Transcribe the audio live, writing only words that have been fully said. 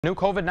New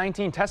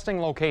COVID-19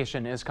 testing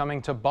location is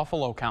coming to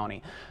Buffalo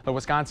County. The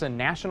Wisconsin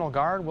National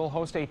Guard will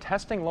host a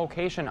testing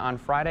location on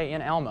Friday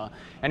in Alma.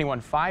 Anyone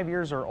 5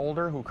 years or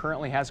older who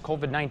currently has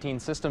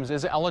COVID-19 symptoms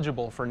is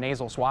eligible for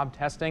nasal swab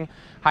testing.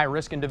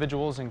 High-risk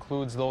individuals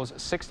includes those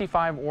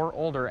 65 or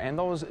older, and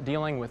those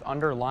dealing with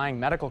underlying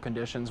medical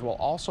conditions will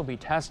also be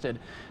tested.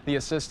 The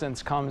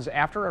assistance comes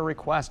after a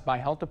request by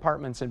health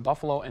departments in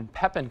Buffalo and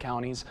Pepin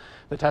counties.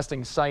 The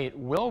testing site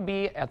will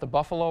be at the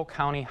Buffalo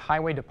County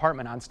Highway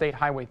Department on State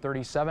Highway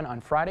 37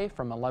 on Friday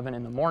from 11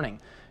 in the morning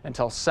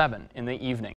until 7 in the evening.